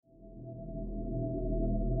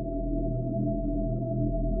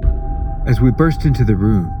As we burst into the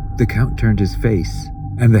room, the Count turned his face,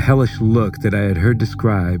 and the hellish look that I had heard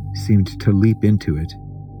described seemed to leap into it.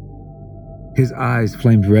 His eyes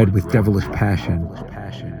flamed red with devilish passion.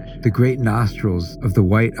 The great nostrils of the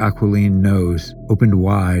white aquiline nose opened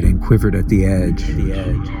wide and quivered at the edge.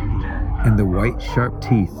 And the white sharp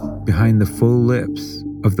teeth behind the full lips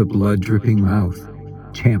of the blood-dripping mouth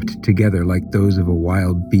champed together like those of a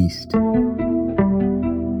wild beast.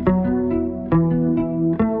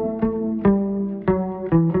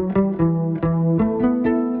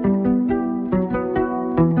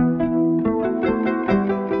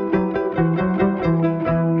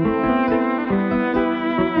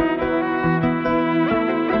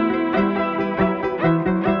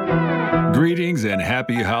 Greetings and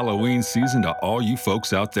happy Halloween season to all you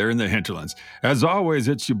folks out there in the hinterlands. As always,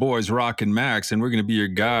 it's your boys Rock and Max, and we're going to be your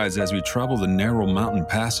guides as we travel the narrow mountain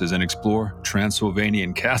passes and explore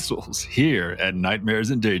Transylvanian castles here at Nightmares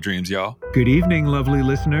and Daydreams, y'all. Good evening, lovely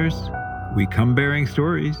listeners. We come bearing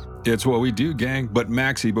stories. It's what we do, gang. But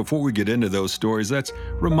Maxie, before we get into those stories, let's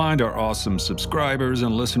remind our awesome subscribers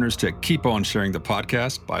and listeners to keep on sharing the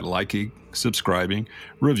podcast by liking, subscribing,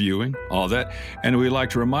 reviewing, all that. And we'd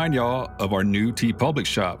like to remind y'all of our new TeePublic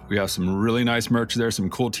shop. We have some really nice merch there,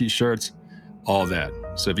 some cool t-shirts, all that.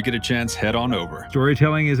 So if you get a chance, head on over.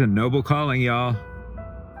 Storytelling is a noble calling, y'all.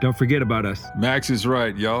 Don't forget about us. Max is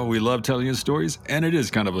right, y'all. We love telling you stories, and it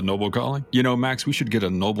is kind of a noble calling. You know, Max, we should get a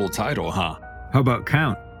noble title, huh? How about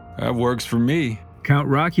Count? That works for me. Count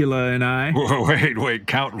Rockula and I. Wait,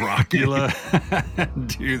 Count Rockula?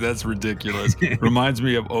 Dude, that's ridiculous. Reminds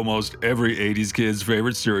me of almost every 80s kid's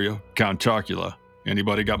favorite cereal, Count Chocula.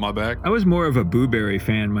 Anybody got my back? I was more of a Boo Berry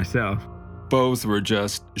fan myself. Both were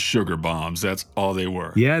just sugar bombs. That's all they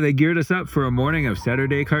were. Yeah, they geared us up for a morning of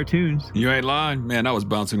Saturday cartoons. You ain't lying. Man, I was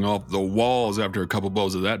bouncing off the walls after a couple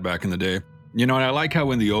bowls of that back in the day. You know, and I like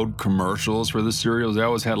how in the old commercials for the cereals, they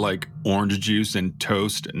always had like orange juice and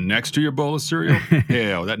toast next to your bowl of cereal.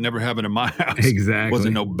 Hell, that never happened in my house. Exactly.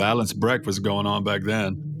 Wasn't no balanced breakfast going on back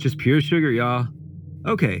then. Just pure sugar, y'all.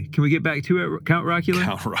 Okay, can we get back to it, Count Rockula?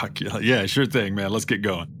 Count Rockula. Yeah, sure thing, man. Let's get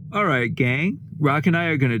going. All right, gang. Rock and I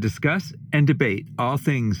are going to discuss and debate all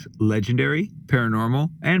things legendary, paranormal,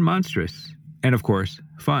 and monstrous. And of course,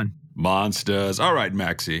 fun. Monsters. All right,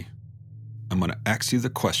 Maxie. I'm going to ask you the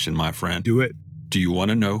question, my friend. Do it. Do you want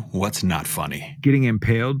to know what's not funny? Getting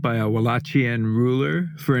impaled by a Wallachian ruler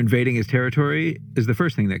for invading his territory is the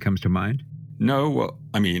first thing that comes to mind. No, well,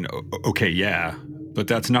 I mean, okay, yeah. But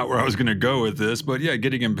that's not where I was going to go with this. But yeah,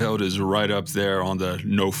 getting impaled is right up there on the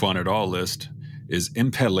no fun at all list. Is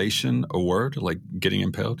impalation a word? Like getting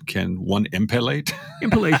impaled? Can one impalate?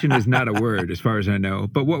 Impalation is not a word as far as I know.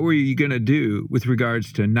 But what were you going to do with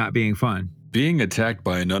regards to not being fun? Being attacked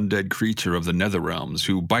by an undead creature of the nether realms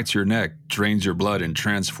who bites your neck, drains your blood, and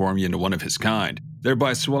transforms you into one of his kind,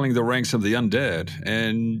 thereby swelling the ranks of the undead.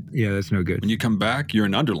 And yeah, that's no good. When you come back, you're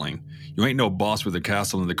an underling. You ain't no boss with a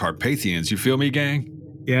castle in the Carpathians. You feel me, gang?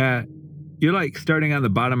 Yeah, you're like starting on the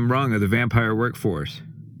bottom rung of the vampire workforce.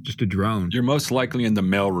 Just a drone. You're most likely in the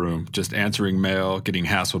mailroom, just answering mail, getting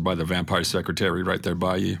hassled by the vampire secretary right there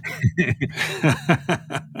by you.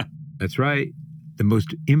 That's right. The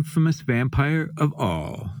most infamous vampire of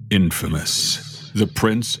all. Infamous. The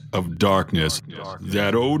Prince of Darkness.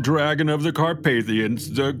 That old dragon of the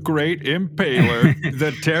Carpathians, the great impaler,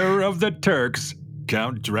 the terror of the Turks,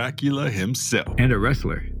 Count Dracula himself. And a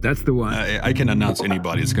wrestler. That's the one. I can announce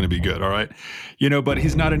anybody. It's going to be good, all right? You know, but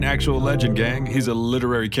he's not an actual legend, gang. He's a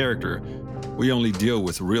literary character. We only deal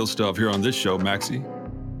with real stuff here on this show, Maxie.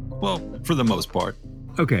 Well, for the most part.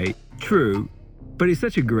 Okay, true. But he's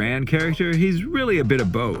such a grand character, he's really a bit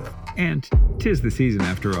of both. And 'tis the season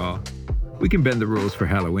after all. We can bend the rules for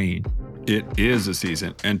Halloween. It is a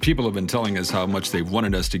season, and people have been telling us how much they've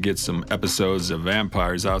wanted us to get some episodes of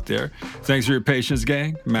vampires out there. Thanks for your patience,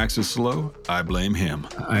 gang. Max is slow. I blame him.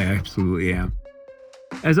 I absolutely am.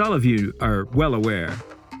 As all of you are well aware,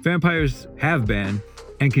 vampires have been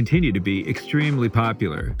and continue to be extremely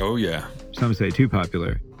popular. Oh, yeah. Some say too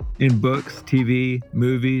popular. In books, TV,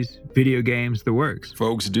 movies, video games, the works.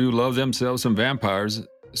 Folks do love themselves some vampires.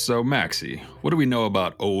 So, Maxie, what do we know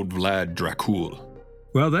about old Vlad Dracul?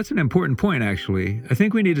 Well, that's an important point, actually. I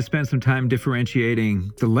think we need to spend some time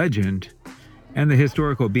differentiating the legend and the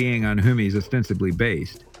historical being on whom he's ostensibly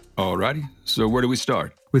based. Alrighty, so where do we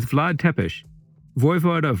start? With Vlad Tepes,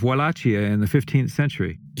 voivode of Wallachia in the 15th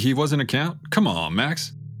century. He wasn't a count? Come on,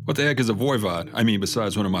 Max. What the heck is a voivode? I mean,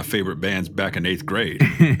 besides one of my favorite bands back in 8th grade.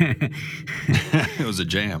 It was a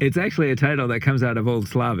jam. It's actually a title that comes out of Old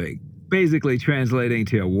Slavic, basically translating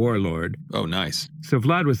to a warlord. Oh, nice. So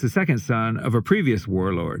Vlad was the second son of a previous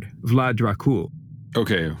warlord, Vlad Dracul.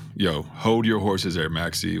 Okay, yo, hold your horses there,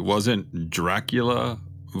 Maxie. Wasn't Dracula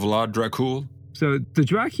Vlad Dracul? So the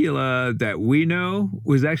Dracula that we know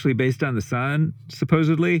was actually based on the son,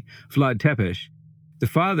 supposedly, Vlad Tepes. The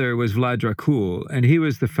father was Vlad Dracul, and he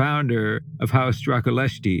was the founder of House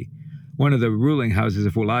Draculesti, one of the ruling houses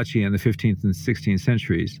of Wallachia in the 15th and 16th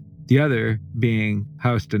centuries, the other being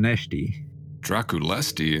House Donesti.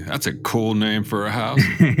 Draculesti? That's a cool name for a house.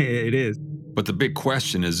 It is. But the big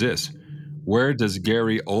question is this. Where does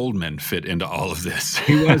Gary Oldman fit into all of this?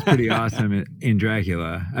 He was pretty awesome in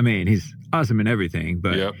Dracula. I mean, he's awesome in everything,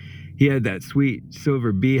 but he had that sweet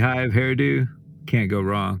silver beehive hairdo. Can't go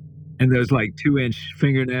wrong. And those like 2-inch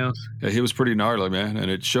fingernails. Yeah, he was pretty gnarly, man. And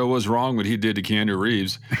it sure was wrong what he did to Keanu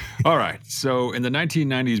Reeves. All right. So in the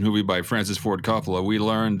 1990s movie by Francis Ford Coppola, we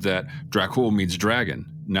learned that Dracul means dragon.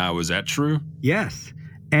 Now, is that true? Yes.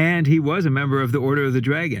 And he was a member of the Order of the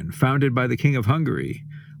Dragon, founded by the King of Hungary,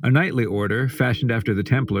 a knightly order fashioned after the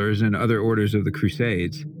Templars and other orders of the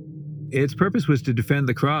Crusades. Its purpose was to defend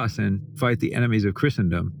the cross and fight the enemies of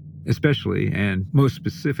Christendom, especially and most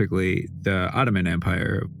specifically the Ottoman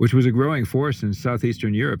Empire, which was a growing force in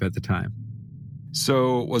southeastern Europe at the time.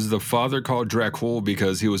 So was the father called Dracul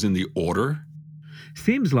because he was in the order?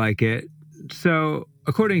 Seems like it. So,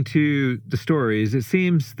 according to the stories, it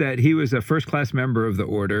seems that he was a first-class member of the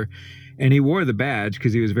order, and he wore the badge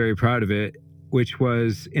because he was very proud of it, which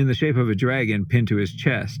was in the shape of a dragon pinned to his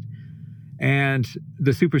chest. And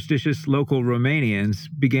the superstitious local Romanians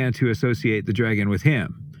began to associate the dragon with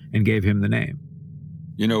him and gave him the name.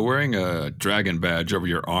 You know, wearing a dragon badge over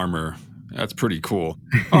your armor, that's pretty cool.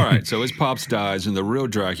 All right, so his pops dies and the real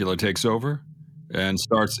Dracula takes over and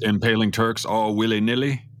starts impaling Turks all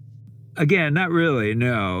willy-nilly? Again, not really,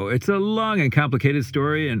 no. It's a long and complicated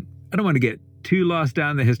story, and I don't want to get too lost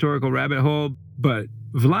down the historical rabbit hole, but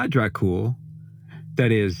Vlad Dracul,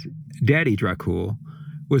 that is, Daddy Dracul,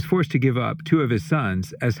 was forced to give up 2 of his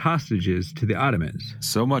sons as hostages to the Ottomans.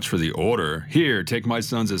 So much for the order. Here, take my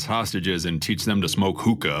sons as hostages and teach them to smoke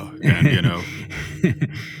hookah, and, you know.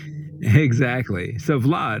 Exactly. So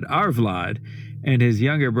Vlad, our Vlad, and his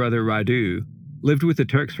younger brother Radu lived with the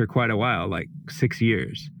Turks for quite a while, like 6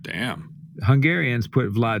 years. Damn. Hungarians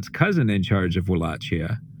put Vlad's cousin in charge of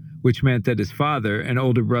Wallachia, which meant that his father and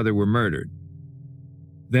older brother were murdered.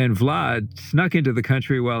 Then Vlad snuck into the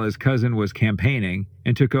country while his cousin was campaigning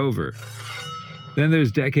and took over. Then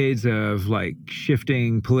there's decades of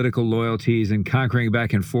shifting political loyalties and conquering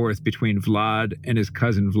back and forth between Vlad and his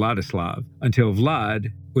cousin Vladislav until Vlad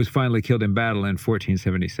was finally killed in battle in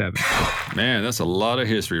 1477. Man, that's a lot of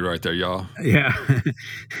history right there, y'all. Yeah.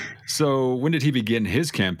 So when did he begin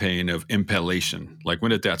his campaign of impalation? Like,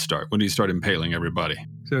 when did that start? When did he start impaling everybody?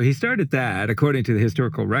 So he started that, according to the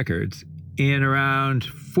historical records, in around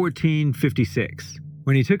 1456,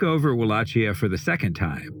 when he took over Wallachia for the second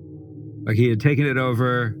time. Like, he had taken it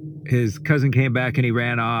over, his cousin came back and he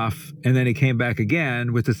ran off, and then he came back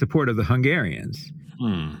again with the support of the Hungarians.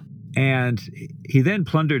 And he then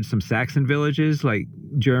plundered some Saxon villages, like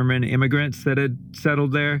German immigrants that had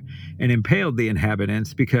settled there, and impaled the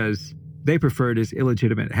inhabitants because they preferred his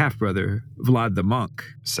illegitimate half-brother, Vlad the Monk.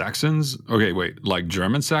 Saxons? Okay, wait, like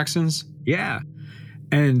German Saxons? Yeah.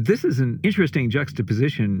 And this is an interesting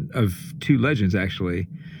juxtaposition of 2 legends, actually,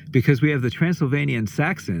 because we have the Transylvanian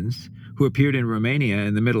Saxons, who appeared in Romania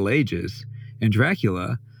in the Middle Ages, and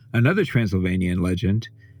Dracula, another Transylvanian legend,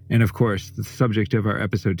 and of course, the subject of our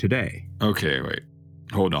episode today. Okay, wait.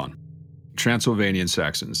 Hold on. Transylvanian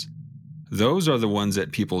Saxons. Those are the ones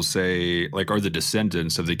that people say, are the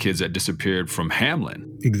descendants of the kids that disappeared from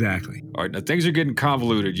Hamlin. Exactly. All right, now things are getting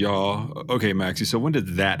convoluted, y'all. Okay, Maxie, so when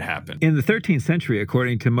did that happen? In the 13th century,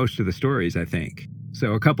 according to most of the stories, I think.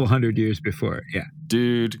 So a couple hundred years before, yeah.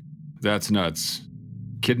 Dude, that's nuts.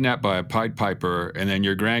 Kidnapped by a Pied Piper, and then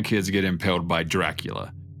your grandkids get impaled by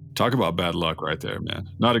Dracula. Talk about bad luck right there, man.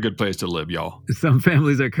 Not a good place to live, y'all. Some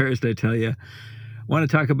families are cursed, I tell you. Want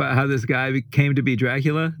to talk about how this guy came to be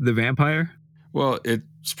Dracula, the vampire? Well,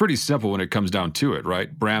 it's pretty simple when it comes down to it,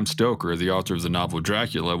 right? Bram Stoker, the author of the novel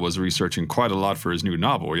Dracula, was researching quite a lot for his new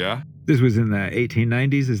novel, yeah? This was in the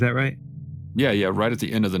 1890s, is that right? Yeah, right at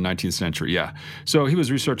the end of the 19th century, yeah. So he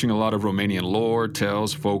was researching a lot of Romanian lore,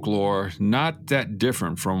 tales, folklore, not that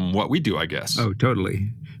different from what we do, I guess. Oh,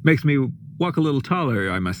 totally. Makes me walk a little taller,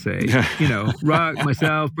 I must say. You know, Rock,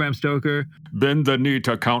 myself, Bram Stoker. Bend the knee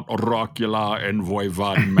to Count Dracula and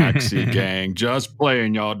Voivod Maxie, gang. Just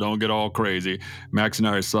playing, y'all. Don't get all crazy. Max and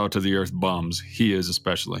I are salt to the earth bums. He is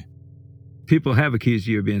especially. People have accused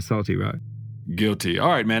you of being salty, Rock. Guilty. All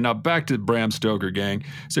right, man. Now back to Bram Stoker, gang.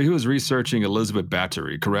 So he was researching Elizabeth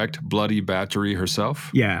Bathory, correct? Bloody Bathory herself?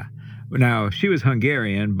 Yeah. Now, she was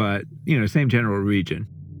Hungarian, but, same general region.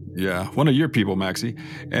 Yeah, one of your people, Maxie.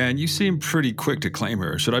 And you seem pretty quick to claim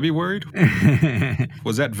her. Should I be worried?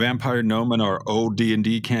 Was that vampire gnome in our old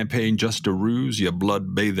D&D campaign just a ruse, you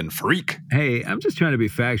blood-bathing freak? Hey, I'm just trying to be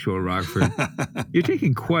factual, Rockford. You're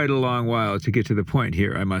taking quite a long while to get to the point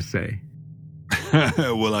here, I must say.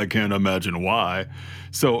 Well, I can't imagine why.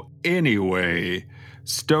 So anyway,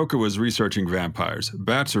 Stoker was researching vampires,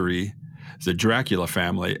 Bathory, the Dracula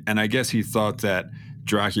family, and I guess he thought that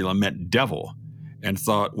Dracula meant devil, and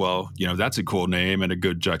thought, well, that's a cool name and a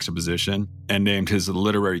good juxtaposition, and named his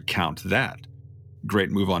literary count that.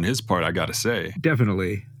 Great move on his part, I gotta say.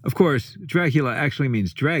 Definitely. Of course, Dracula actually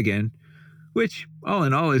means dragon, which, all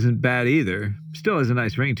in all, isn't bad either. Still has a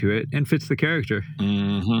nice ring to it, and fits the character.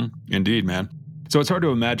 Mm-hmm. Indeed, man. So it's hard to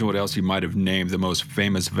imagine what else he might have named the most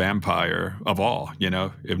famous vampire of all,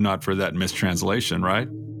 if not for that mistranslation, right?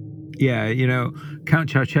 Yeah, Count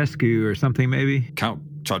Ceausescu or something, maybe? Count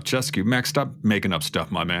Ceausescu. Max, stop making up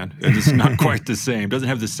stuff, my man. It's not quite the same. Doesn't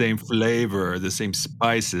have the same flavor, the same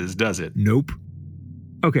spices, does it? Nope.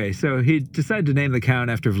 Okay, so he decided to name the Count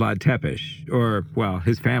after Vlad Tepes, or, well,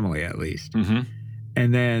 his family at least. Mm-hmm.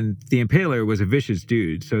 And then the Impaler was a vicious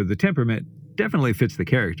dude, so the temperament definitely fits the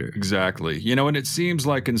character. Exactly. And it seems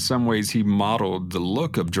like in some ways he modeled the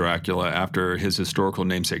look of Dracula after his historical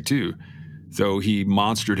namesake too, though he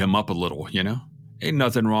monstered him up a little, Ain't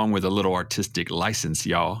nothing wrong with a little artistic license,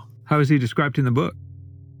 y'all. How is he described in the book?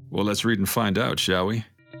 Well, let's read and find out, shall we?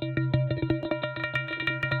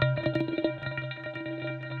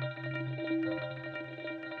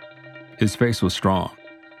 His face was strong,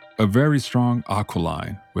 a very strong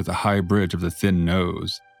aquiline with a high bridge of the thin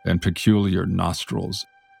nose and peculiar nostrils,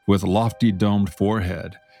 with lofty domed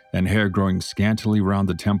forehead and hair growing scantily round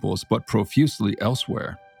the temples but profusely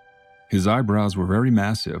elsewhere. His eyebrows were very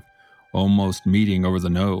massive, almost meeting over the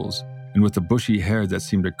nose, and with the bushy hair that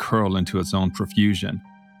seemed to curl into its own profusion.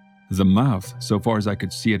 The mouth, so far as I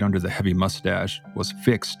could see it under the heavy mustache, was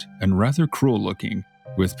fixed and rather cruel-looking,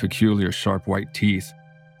 with peculiar sharp white teeth.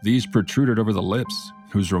 These protruded over the lips,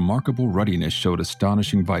 whose remarkable ruddiness showed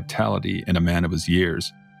astonishing vitality in a man of his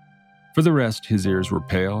years. For the rest, his ears were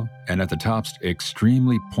pale, and at the tops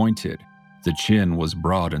extremely pointed. The chin was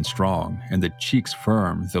broad and strong, and the cheeks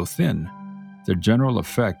firm, though thin. The general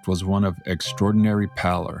effect was one of extraordinary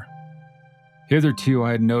pallor. Hitherto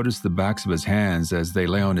I had noticed the backs of his hands as they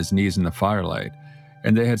lay on his knees in the firelight,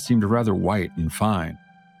 and they had seemed rather white and fine,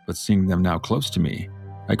 but seeing them now close to me,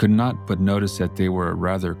 I could not but notice that they were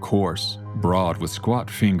rather coarse, broad, with squat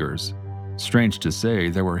fingers. Strange to say,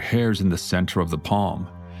 there were hairs in the center of the palm.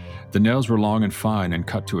 The nails were long and fine and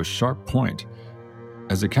cut to a sharp point.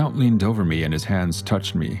 As the Count leaned over me and his hands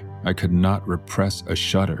touched me, I could not repress a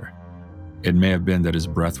shudder. It may have been that his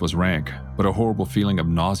breath was rank, but a horrible feeling of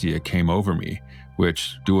nausea came over me,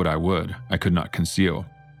 which, do what I would, I could not conceal.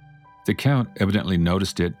 The Count evidently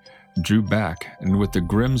noticed it, drew back, and with a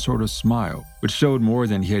grim sort of smile, which showed more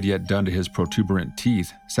than he had yet done to his protuberant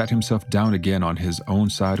teeth, sat himself down again on his own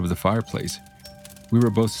side of the fireplace. We were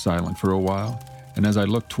both silent for a while, and as I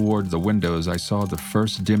looked toward the windows, I saw the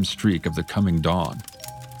first dim streak of the coming dawn.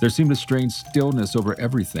 There seemed a strange stillness over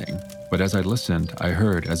everything, but as I listened, I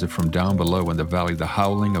heard, as if from down below in the valley, the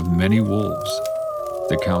howling of many wolves.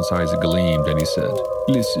 The Count's eyes gleamed, and he said,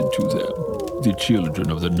 "Listen to them, the children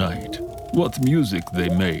of the night. What music they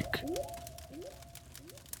make."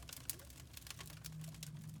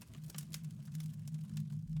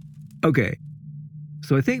 Okay,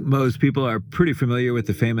 so I think most people are pretty familiar with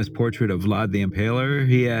the famous portrait of Vlad the Impaler.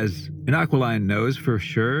 He has an aquiline nose for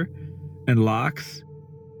sure, and locks,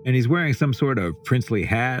 and he's wearing some sort of princely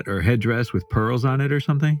hat or headdress with pearls on it or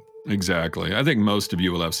something. Exactly. I think most of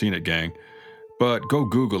you will have seen it, gang. But go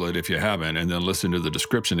Google it if you haven't, and then listen to the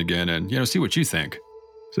description again and, see what you think.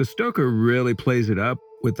 So Stoker really plays it up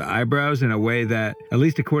with the eyebrows in a way that, at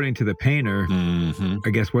least according to the painter, I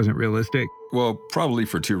guess wasn't realistic. Well, probably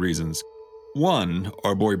for two reasons. One,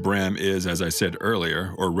 our boy Bram is, as I said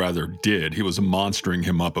earlier, or rather did, he was monstering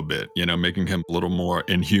him up a bit, making him a little more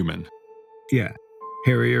inhuman. Yeah.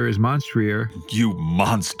 Hairier is monstrier. You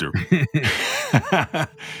monster.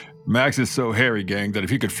 Max is so hairy, gang, that if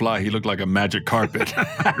he could fly, he looked like a magic carpet.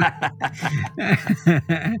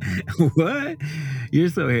 What? You're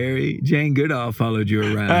so hairy. Jane Goodall followed you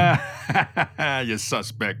around. You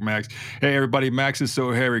suspect, Max. Hey, everybody, Max is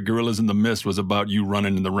so hairy, Gorillas in the Mist was about you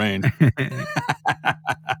running in the rain.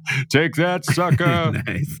 Take that, sucker.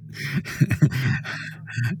 Nice.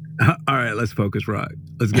 All right, let's focus, Rock.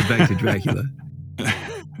 Let's get back to Dracula.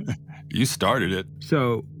 You started it.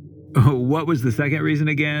 So, what was the second reason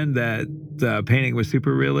again? That the painting was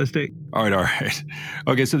super realistic? All right.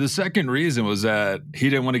 Okay, so the second reason was that he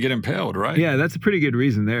didn't want to get impaled, right? Yeah, that's a pretty good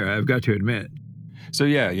reason there, I've got to admit. So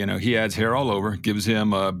yeah, he adds hair all over, gives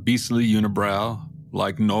him a beastly unibrow,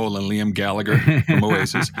 like Noel and Liam Gallagher from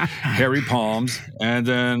Oasis, hairy palms, and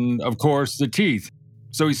then, of course, the teeth.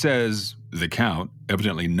 So he says, the Count,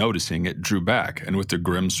 evidently noticing it, drew back, and with a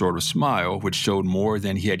grim sort of smile, which showed more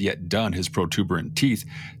than he had yet done his protuberant teeth,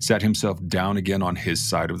 sat himself down again on his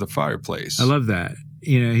side of the fireplace. I love that.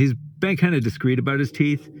 He's been kind of discreet about his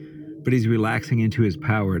teeth, but he's relaxing into his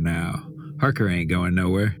power now. Harker ain't going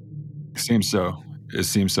nowhere. Seems so. It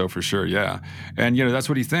seems so for sure, yeah. And, that's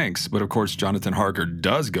what he thinks. But, of course, Jonathan Harker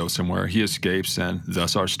does go somewhere. He escapes, and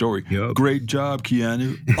thus our story. Yep. Great job,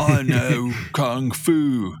 Keanu. I know Kung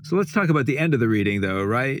Fu. So let's talk about the end of the reading, though,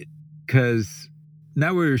 right? Because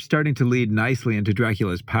now we're starting to lead nicely into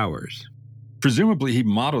Dracula's powers. Presumably, he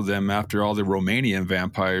modeled them after all the Romanian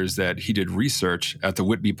vampires that he did research at the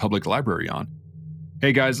Whitby Public Library on.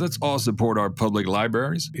 Hey, guys, let's all support our public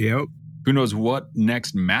libraries. Yep. Who knows what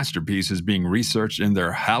next masterpiece is being researched in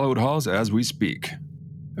their hallowed halls as we speak?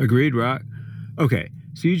 Agreed, Rock. Okay,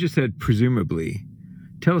 so you just said presumably.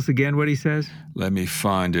 Tell us again what he says. Let me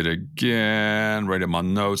find it again. Right in my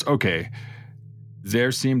notes. Okay.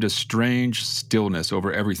 There seemed a strange stillness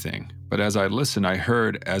over everything, but as I listened, I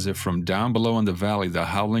heard, as if from down below in the valley, the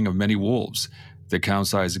howling of many wolves. The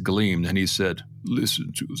Count's eyes gleamed, and he said,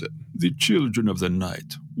 "Listen to them, the children of the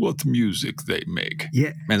night. What music they make."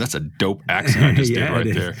 Yeah. Man, that's a dope accent I just Yeah, did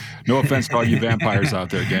right there. No offense to all you vampires out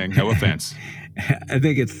there, gang. No offense. I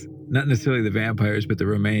think it's not necessarily the vampires, but the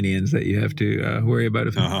Romanians that you have to worry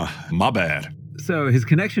about. My bad. So his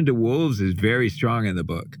connection to wolves is very strong in the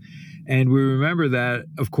book. And we remember that,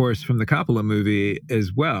 of course, from the Coppola movie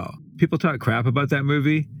as well. People talk crap about that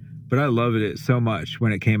movie, but I loved it so much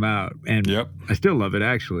when it came out. And Yep. I still love it,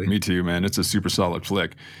 actually. Me too, man. It's a super solid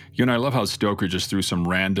flick. I love how Stoker just threw some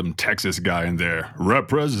random Texas guy in there.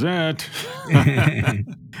 Represent!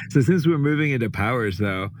 So since we're moving into powers,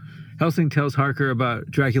 though, Helsing tells Harker about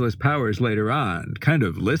Dracula's powers later on. Kind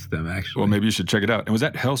of lists them, actually. Well, maybe you should check it out. And was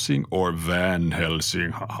that Helsing or Van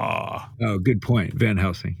Helsing? Ha-ha. Oh, good point. Van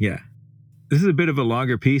Helsing, yeah. This is a bit of a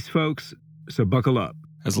longer piece, folks, so buckle up.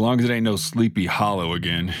 As long as it ain't no Sleepy Hollow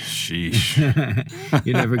again. Sheesh.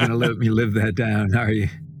 You're never going to let me live that down, are you?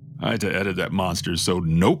 I had to edit that monster, so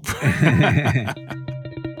nope.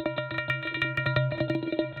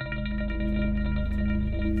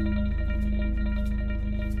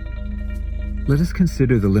 Let us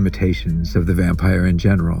consider the limitations of the vampire in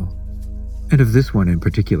general, and of this one in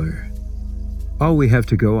particular. All we have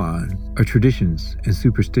to go on are traditions and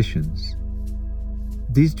superstitions.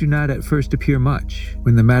 These do not at first appear much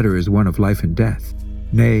when the matter is one of life and death,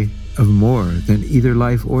 nay, of more than either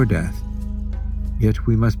life or death. Yet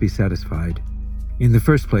we must be satisfied. In the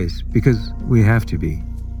first place, because we have to be.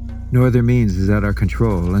 No other means is at our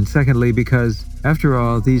control, and secondly, because, after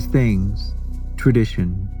all, these things,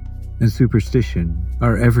 tradition and superstition,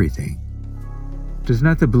 are everything. Does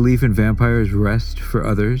not the belief in vampires rest for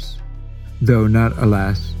others, though not,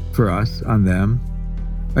 alas, for us, on them?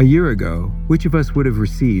 A year ago, which of us would have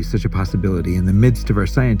received such a possibility in the midst of our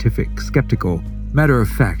scientific, skeptical,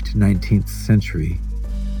 matter-of-fact 19th century?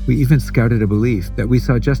 We even scouted a belief that we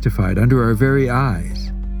saw justified under our very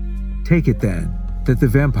eyes. Take it, then, that the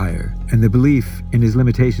vampire and the belief in his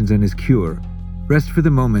limitations and his cure rest for the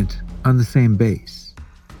moment on the same base.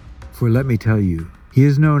 For let me tell you, he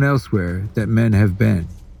is known elsewhere that men have been.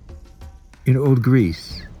 In old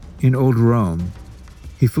Greece, in old Rome,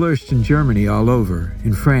 he flourished in Germany all over,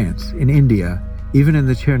 in France, in India, even in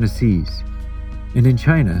the Chersonesus. And in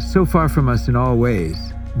China, so far from us in all ways,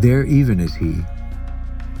 there even is he.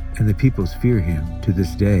 And the peoples fear him to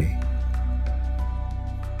this day.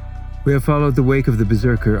 We have followed the wake of the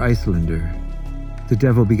berserker Icelander, the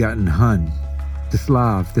devil-begotten Hun, the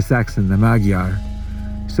Slav, the Saxon, the Magyar.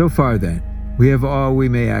 So far then, we have all we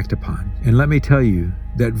may act upon, and let me tell you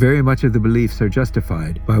that very much of the beliefs are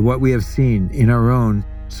justified by what we have seen in our own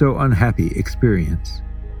so unhappy experience.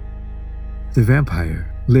 The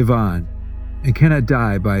vampire live on and cannot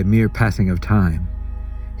die by mere passing of time.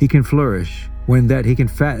 He can flourish when that he can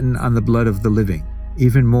fatten on the blood of the living.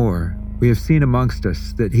 Even more, we have seen amongst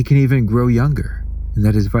us that he can even grow younger, and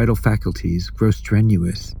that his vital faculties grow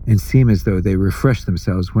strenuous and seem as though they refresh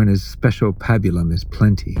themselves when his special pabulum is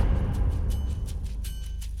plenty.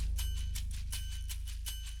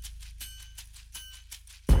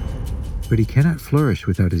 But he cannot flourish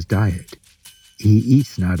without his diet. He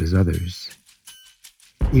eats not as others.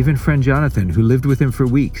 Even friend Jonathan, who lived with him for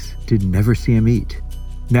weeks, did never see him eat.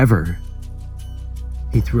 Never.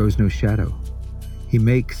 He throws no shadow. He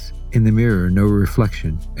makes In the mirror, no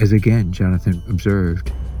reflection, as again Jonathan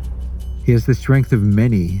observed. He has the strength of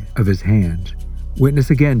many of his hand. Witness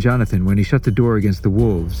again Jonathan when he shut the door against the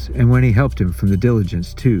wolves, and when he helped him from the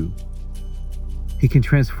diligence too. He can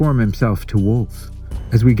transform himself to wolf,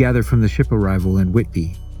 as we gather from the ship arrival in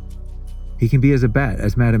Whitby. He can be as a bat,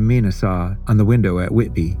 as Madame Mina saw on the window at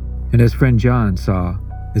Whitby, and as friend John saw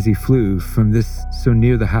as he flew from this so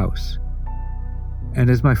near the house, and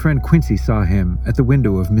as my friend Quincy saw him at the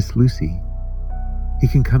window of Miss Lucy. He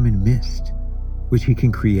can come in mist, which he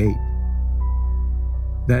can create.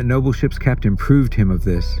 That noble ship's captain proved him of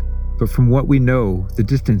this, but from what we know, the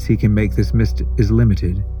distance he can make this mist is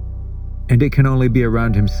limited, and it can only be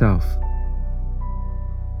around himself.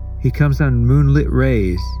 He comes on moonlit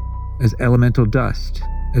rays as elemental dust,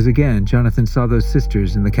 as again Jonathan saw those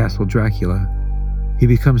sisters in the Castle Dracula. He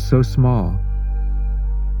becomes so small.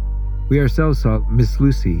 We ourselves saw Miss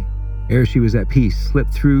Lucy, ere she was at peace, slip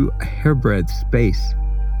through a hairbreadth space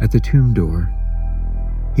at the tomb door.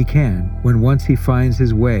 He can, when once he finds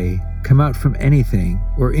his way, come out from anything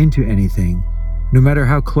or into anything, no matter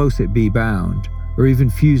how close it be bound, or even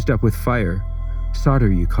fused up with fire,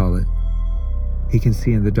 solder you call it. He can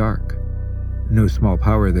see in the dark. No small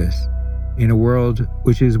power this, in a world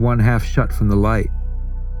which is one half shut from the light.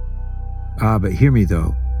 Ah, but hear me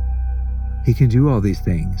though. He can do all these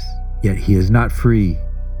things, yet he is not free.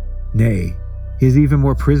 Nay, he is even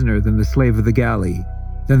more prisoner than the slave of the galley,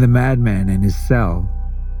 than the madman in his cell.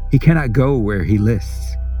 He cannot go where he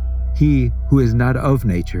lists. He who is not of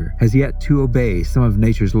nature has yet to obey some of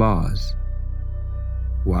nature's laws.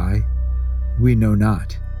 Why? We know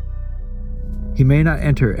not. He may not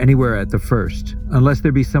enter anywhere at the first, unless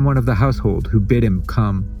there be someone of the household who bid him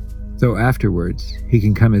come, though afterwards he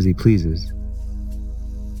can come as he pleases.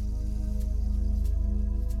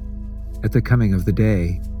 At the coming of the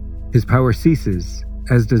day, his power ceases,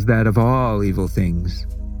 as does that of all evil things.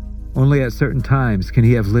 Only at certain times can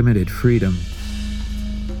he have limited freedom.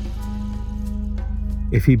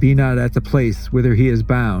 If he be not at the place whither he is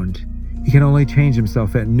bound, he can only change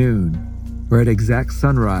himself at noon, or at exact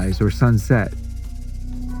sunrise or sunset.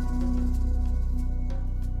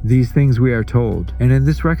 These things we are told, and in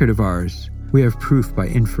this record of ours, we have proof by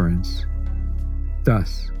inference.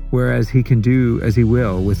 Thus, whereas he can do as he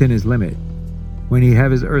will within his limit, when he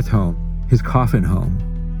have his earth home, his coffin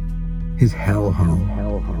home, his hell home,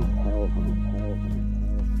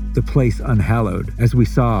 the place unhallowed, as we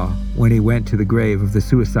saw when he went to the grave of the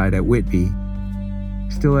suicide at Whitby.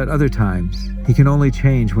 Still at other times, he can only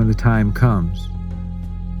change when the time comes.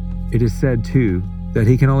 It is said, too, that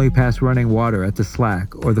he can only pass running water at the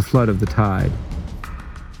slack or the flood of the tide.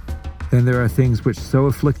 Then there are things which so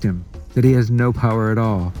afflict him that he has no power at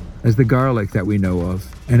all, as the garlic that we know of,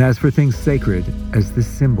 and as for things sacred, as this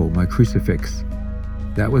symbol, my crucifix.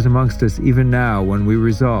 That was amongst us even now when we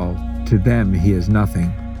resolve, to them he is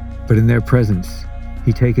nothing, but in their presence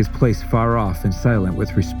he take his place far off and silent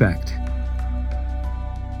with respect.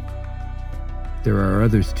 There are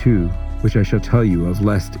others too, which I shall tell you of,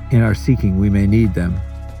 lest in our seeking we may need them.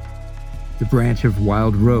 The branch of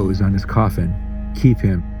wild rose on his coffin, keep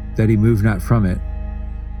him, that he move not from it.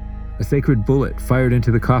 A sacred bullet fired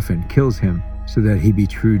into the coffin kills him, so that he be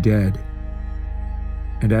true dead.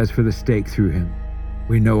 And as for the stake through him,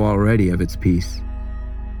 we know already of its peace.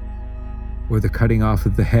 Or the cutting off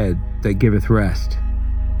of the head that giveth rest,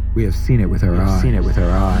 we have seen it with our eyes.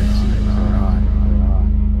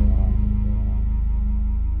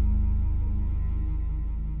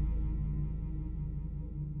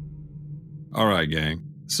 All right, gang.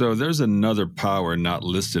 So there's another power not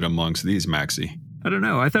listed amongst these, Maxie. I don't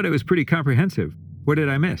know. I thought it was pretty comprehensive. What did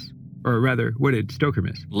I miss? Or rather, what did Stoker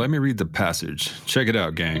miss? Let me read the passage. Check it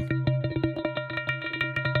out, gang.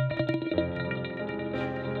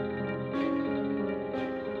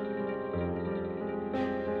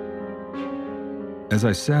 As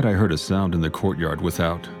I sat, I heard a sound in the courtyard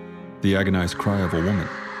without, the agonized cry of a woman.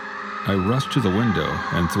 I rushed to the window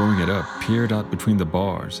and, throwing it up, peered out between the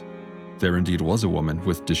bars. There indeed was a woman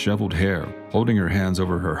with disheveled hair, holding her hands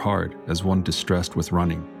over her heart as one distressed with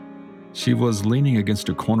running. She was leaning against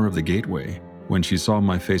a corner of the gateway. When she saw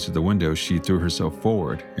my face at the window, she threw herself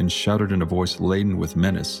forward and shouted in a voice laden with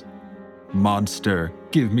menace, "Monster,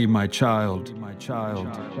 give me my child, my child."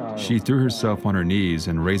 She threw herself on her knees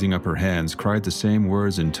and, raising up her hands, cried the same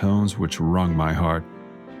words in tones which wrung my heart.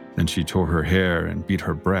 Then she tore her hair and beat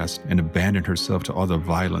her breast and abandoned herself to all the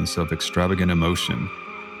violence of extravagant emotion.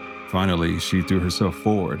 Finally, she threw herself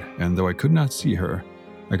forward, and though I could not see her,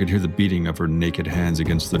 I could hear the beating of her naked hands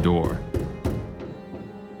against the door.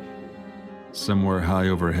 Somewhere high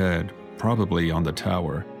overhead, probably on the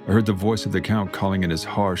tower, I heard the voice of the Count calling in his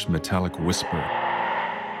harsh, metallic whisper.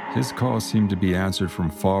 His call seemed to be answered from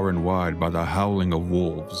far and wide by the howling of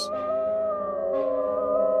wolves.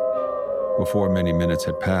 Before many minutes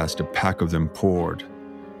had passed, a pack of them poured,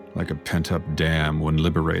 like a pent-up dam when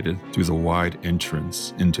liberated, through the wide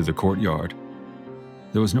entrance into the courtyard.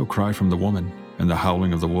 There was no cry from the woman, and the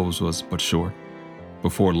howling of the wolves was but short.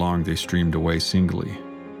 Before long, they streamed away singly,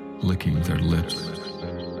 licking their lips.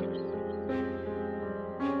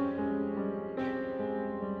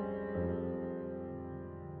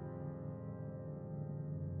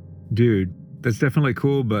 Dude, that's definitely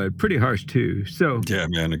cool, but pretty harsh too. So, Yeah,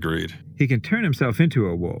 man, agreed. he can turn himself into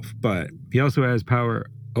a wolf, but he also has power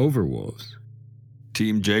over wolves.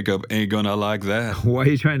 Team Jacob ain't gonna like that. Why are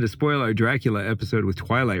you trying to spoil our Dracula episode with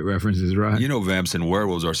Twilight references, right? You know vamps and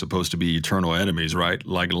werewolves are supposed to be eternal enemies, right?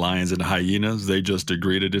 Like lions and hyenas, they just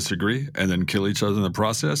agree to disagree and then kill each other in the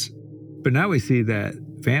process? But now we see that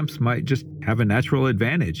vamps might just have a natural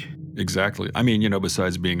advantage. Exactly. I mean,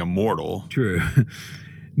 besides being immortal. True.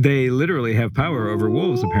 They literally have power over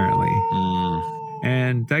wolves, apparently.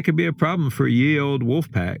 And that could be a problem for ye old wolf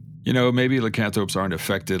pack. Maybe lycanthropes aren't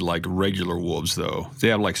affected like regular wolves, though. They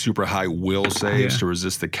have like super high will saves to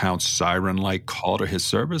resist the Count's siren-like call to his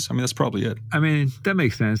service. I mean, that's probably it. I mean, that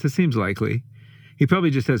makes sense. That seems likely. He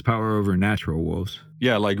probably just has power over natural wolves.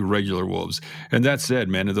 Yeah, like regular wolves. And that said,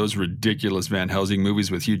 man, in those ridiculous Van Helsing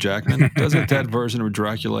movies with Hugh Jackman, doesn't that version of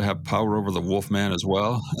Dracula have power over the Wolfman as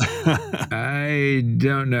well? I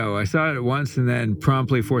don't know. I saw it once and then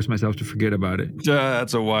promptly forced myself to forget about it.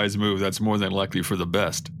 That's a wise move. That's more than likely for the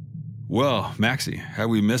best. Well, Maxie,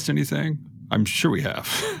 have we missed anything? I'm sure we have.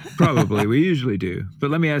 Probably. We usually do.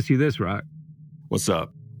 But let me ask you this, Rock. What's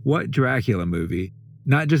up? What Dracula movie,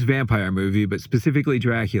 not just vampire movie, but specifically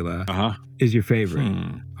Dracula, is your favorite?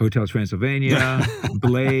 Hotel Transylvania,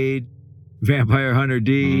 Blade, Vampire Hunter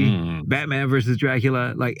D, Batman versus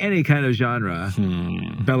Dracula, like any kind of genre.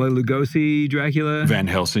 Bela Lugosi Dracula. Van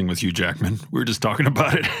Helsing with Hugh Jackman. We were just talking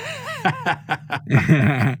about it.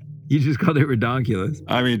 You just called it redonkulous.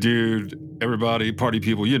 I mean, dude, everybody, party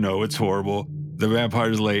people, it's horrible. The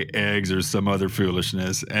vampires lay eggs or some other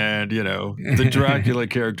foolishness. And, the Dracula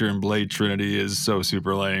character in Blade Trinity is so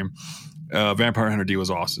super lame. Vampire Hunter D was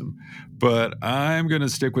awesome. But I'm going to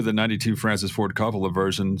stick with the 92 Francis Ford Coppola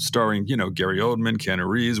version starring, Gary Oldman, Keanu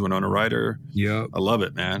Reeves, Winona Ryder. Yep. I love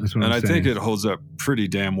it, man. That's what and I'm I saying. think it holds up pretty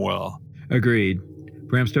damn well. Agreed.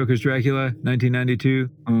 Bram Stoker's Dracula,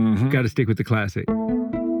 1992. Got to stick with the classic.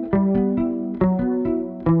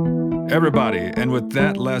 Everybody, and with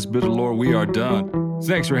that last bit of lore, we are done.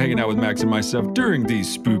 Thanks for hanging out with Max and myself during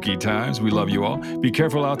these spooky times. We love you all. Be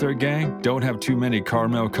careful out there, gang. Don't have too many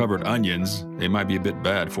caramel-covered onions. They might be a bit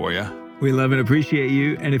bad for you. We love and appreciate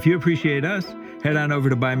you. And if you appreciate us, head on over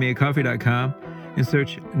to buymeacoffee.com and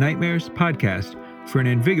search Nightmares Podcast for an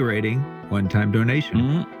invigorating one-time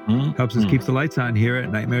donation. Helps us keep the lights on here at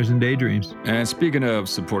Nightmares and Daydreams. And speaking of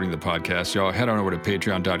supporting the podcast, y'all, head on over to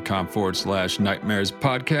patreon.com/Nightmares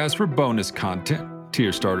Podcast for bonus content.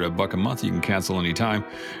 Tier starter $1 a month. You can cancel anytime.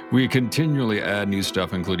 We continually add new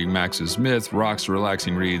stuff, including Max's Myth, Rock's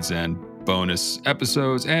Relaxing Reads, and bonus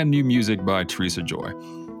episodes, and new music by Teresa Joy.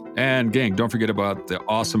 And gang, don't forget about the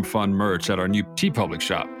awesome fun merch at our new TeePublic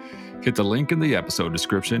shop. Hit the link in the episode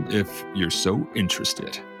description if you're so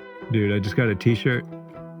interested. Dude, I just got a t-shirt.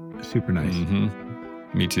 Super nice.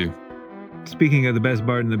 Me too. Speaking of the best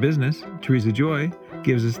bard in the business, Teresa Joy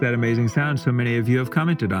gives us that amazing sound so many of you have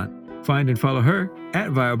commented on. Find and follow her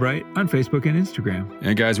at VileBright on Facebook and Instagram.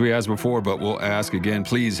 And guys, we asked before, but we'll ask again.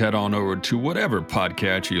 Please head on over to whatever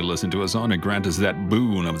podcatcher you listen to us on and grant us that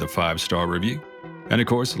boon of the 5-star review. And of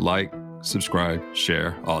course, like, subscribe,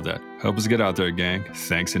 share, all that. Help us get out there, gang.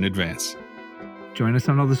 Thanks in advance. Join us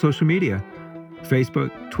on all the social media.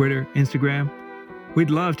 Facebook, Twitter, Instagram. We'd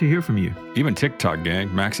love to hear from you. Even TikTok,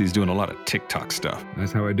 gang. Maxie's doing a lot of TikTok stuff.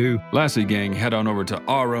 That's how I do. Lastly, gang, head on over to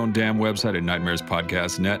our own damn website at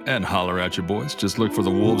nightmarespodcast.net and holler at your boys. Just look for the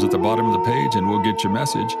wolves at the bottom of the page and we'll get your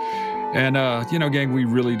message. And, gang, we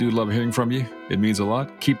really do love hearing from you. It means a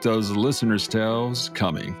lot. Keep those listeners' tales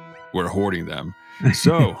coming. We're hoarding them.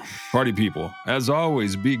 So, party people, as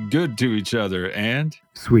always, be good to each other and...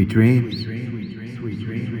 Sweet dreams.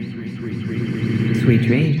 Sweet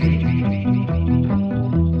dreams.